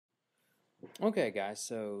Okay, guys,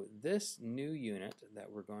 so this new unit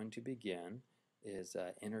that we're going to begin is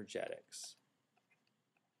energetics.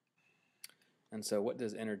 And so what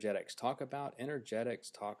does energetics talk about?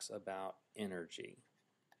 Energetics talks about energy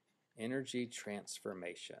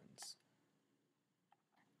transformations.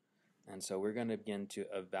 And so we're going to begin to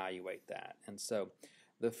evaluate that. And so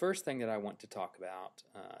the first thing that I want to talk about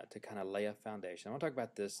to kind of lay a foundation, I want to talk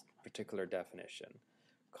about this particular definition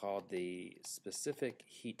called the specific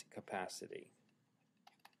heat capacity.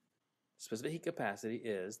 Specific heat capacity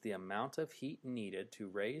is the amount of heat needed to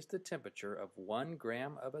raise the temperature of 1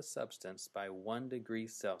 gram of a substance by 1 degree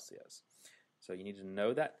Celsius. So you need to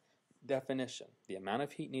know that definition. The amount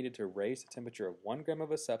of heat needed to raise the temperature of 1 gram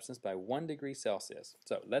of a substance by 1 degree Celsius.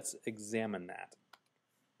 So let's examine that.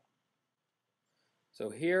 So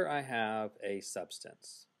here I have a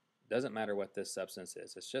substance. Doesn't matter what this substance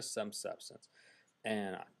is. It's just some substance.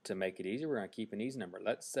 And to make it easier, we're going to keep an easy number.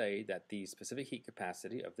 Let's say that the specific heat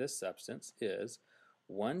capacity of this substance is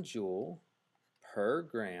 1 joule per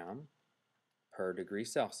gram per degree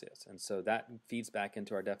Celsius. And so that feeds back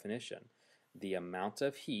into our definition. The amount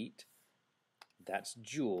of heat, that's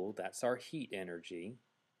joule, that's our heat energy,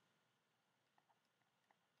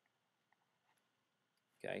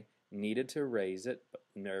 okay, needed to raise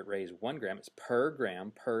 1 gram. It's per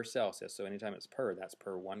gram per Celsius. So anytime it's per, that's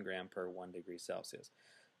per 1 gram per 1 degree Celsius.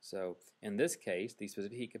 So in this case, the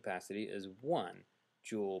specific heat capacity is 1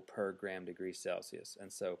 joule per gram degree Celsius.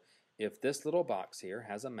 And so if this little box here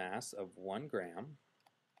has a mass of 1 gram,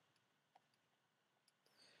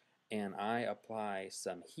 and I apply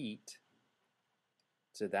some heat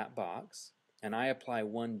to that box, and I apply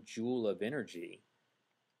 1 joule of energy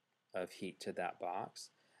of heat to that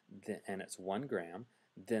box, and it's 1 gram,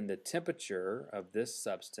 then the temperature of this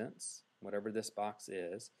substance, whatever this box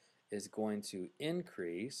is going to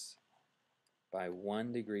increase by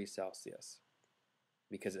 1 degree Celsius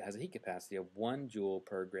because it has a heat capacity of 1 joule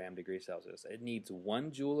per gram degree Celsius. It needs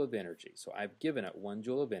 1 joule of energy. So I've given it 1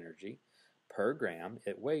 joule of energy per gram.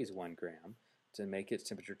 It weighs 1 gram to make its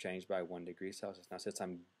temperature change by 1 degree Celsius. Now, since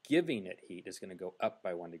I'm giving it heat, it's going to go up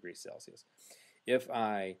by 1 degree Celsius. If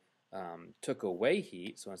I took away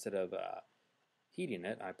heat, so instead of heating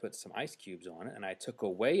it, I put some ice cubes on it, and I took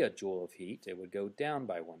away a joule of heat, it would go down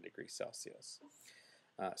by 1 degree Celsius.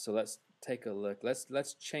 So let's take a look.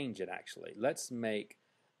 Let's change it actually. Let's make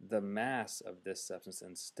the mass of this substance,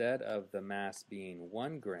 instead of the mass being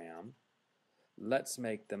 1 gram, let's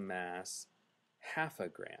make the mass half a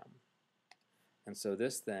gram. And so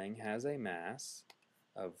this thing has a mass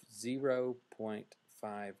of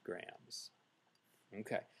 0.5 grams.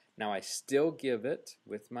 Okay, now I still give it,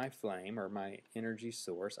 with my flame or my energy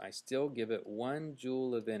source, I still give it 1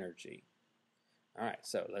 joule of energy. Alright,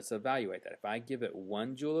 so let's evaluate that. If I give it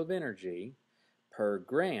 1 joule of energy per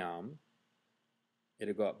gram,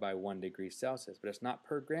 it'll go up by 1 degree Celsius. But it's not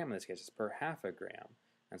per gram in this case, it's per half a gram.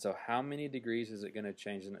 And so how many degrees is it going to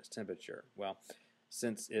change in its temperature? Well,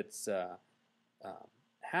 since it's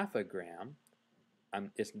half a gram,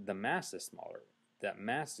 the mass is smaller. That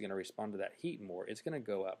mass is going to respond to that heat more. It's going to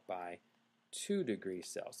go up by 2 degrees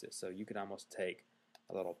Celsius. So you could almost take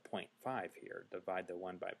a little 0.5 here, divide the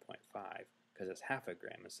 1 by 0.5, because it's half a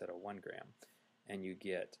gram instead of 1 gram, and you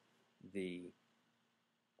get the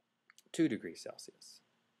 2 degrees Celsius.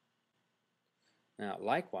 Now,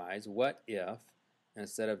 likewise, what if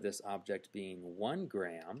instead of this object being 1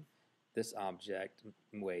 gram, this object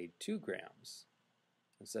weighed 2 grams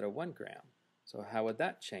instead of 1 gram? So how would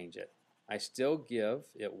that change it? I still give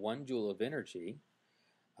it 1 joule of energy,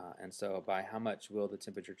 and so by how much will the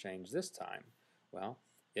temperature change this time? Well,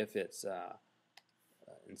 if it's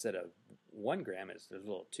instead of 1 gram, there's a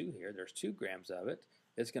little 2 here, there's 2 grams of it,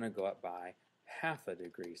 it's going to go up by half a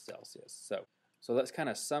degree Celsius. So let's kind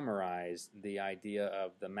of summarize the idea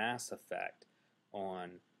of the mass effect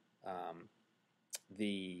on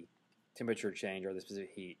the temperature change or the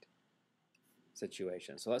specific heat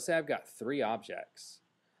situation. So let's say I've got 3 objects.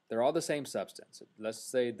 They're all the same substance. Let's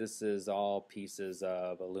say this is all pieces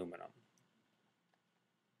of aluminum.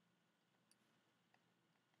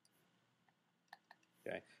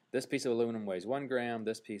 Okay, this piece of aluminum weighs 1 gram,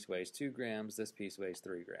 this piece weighs 2 grams, this piece weighs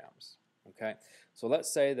 3 grams. Okay, so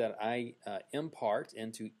let's say that I impart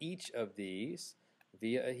into each of these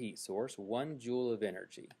via a heat source 1 joule of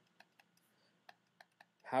energy.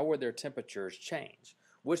 How will their temperatures change?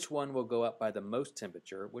 Which one will go up by the most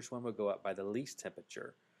temperature? Which one will go up by the least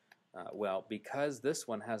temperature? Well, because this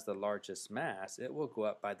one has the largest mass, it will go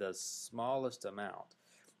up by the smallest amount.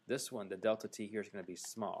 This one, the delta T here, is going to be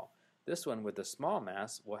small. This one with the small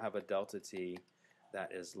mass will have a delta T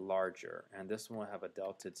that is larger, and this one will have a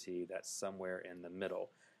delta T that's somewhere in the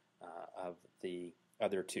middle of the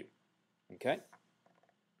other two. Okay?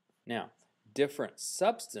 Now, different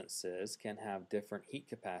substances can have different heat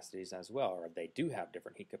capacities as well, or they do have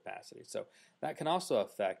different heat capacities. So that can also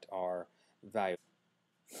affect our value.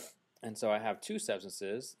 And so I have two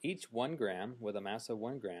substances, each 1 gram with a mass of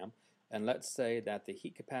 1 gram, and let's say that the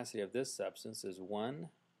heat capacity of this substance is 1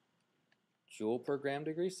 joule per gram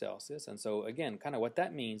degree Celsius. And so again, kind of what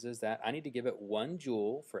that means is that I need to give it 1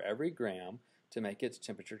 joule for every gram to make its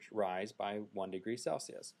temperature rise by 1 degree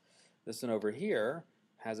Celsius. This one over here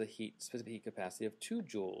has a specific heat capacity of 2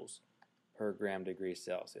 joules per gram degree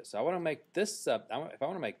Celsius. So I want to make this if I want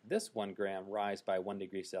to make this 1 gram rise by 1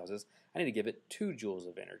 degree Celsius, I need to give it 2 joules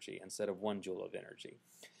of energy instead of 1 joule of energy.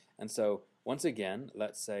 And so once again,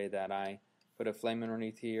 let's say that I put a flame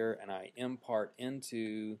underneath here and I impart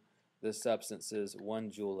into the substances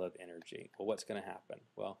 1 joule of energy. Well, what's going to happen?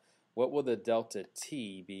 Well, what will the delta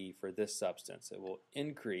T be for this substance? It will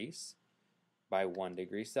increase by 1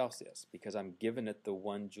 degree Celsius because I'm giving it the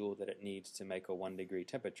 1 joule that it needs to make a 1 degree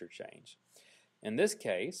temperature change. In this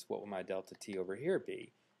case, what will my delta T over here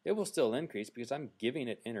be? It will still increase because I'm giving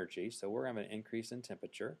it energy, so we're having an increase in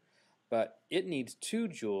temperature, but it needs 2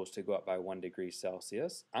 joules to go up by 1 degree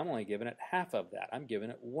Celsius. I'm only giving it half of that. I'm giving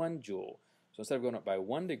it 1 joule. So instead of going up by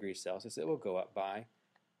 1 degree Celsius, it will go up by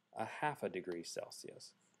a half a degree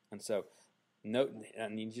Celsius. And so note, I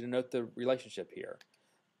need you to note the relationship here.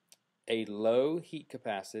 A low heat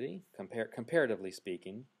capacity, comparatively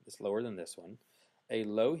speaking, it's lower than this one, a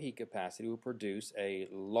low heat capacity will produce a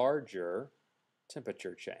larger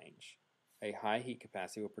temperature change. A high heat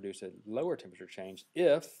capacity will produce a lower temperature change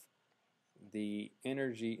if the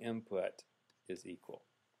energy input is equal.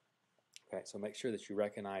 Okay, so make sure that you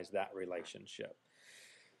recognize that relationship.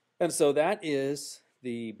 And so that is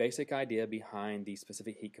the basic idea behind the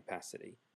specific heat capacity.